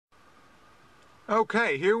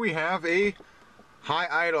Okay, here we have a high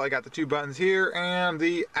idle. I got the two buttons here and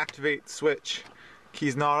the activate switch.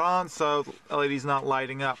 Key's not on, so the LED's not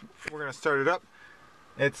lighting up. We're gonna start it up.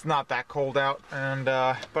 It's not that cold out, and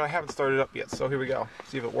but I haven't started it up yet, so here we go.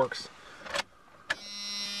 See if it works.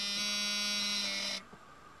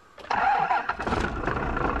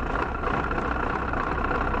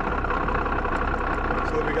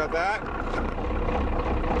 So we got that.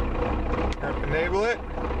 Enable it.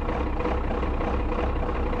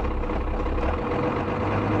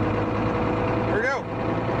 Here we go.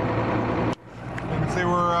 You can see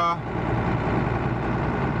we're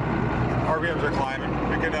RPMs are climbing.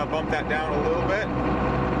 We can bump that down a little bit.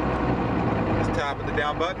 Just tap at the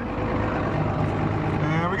down button.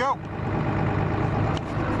 There we go.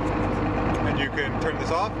 And you can turn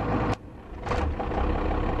this off.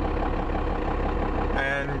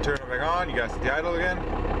 And turn it back on. You guys see the idle again.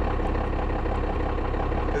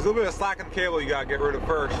 There's a little bit of slack in the cable you gotta get rid of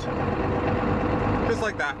first. Just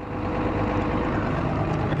like that.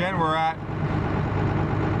 Again, we're at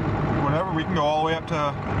whatever, we can go all the way up to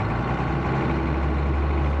as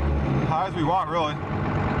high as we want, really.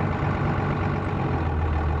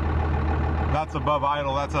 That's above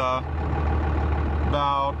idle, that's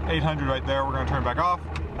about 800 right there. We're gonna turn it back off.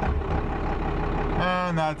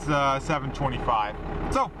 And that's 725.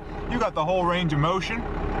 So, you got the whole range of motion.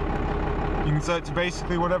 You can set it to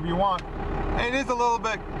basically whatever you want. And it is a little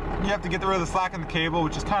bit, you have to get rid of the slack in the cable,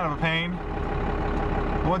 which is kind of a pain.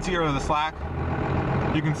 Once you get rid of the slack,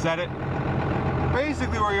 you can set it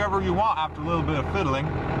basically wherever you want after a little bit of fiddling.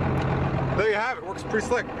 There you have it, works pretty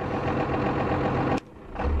slick.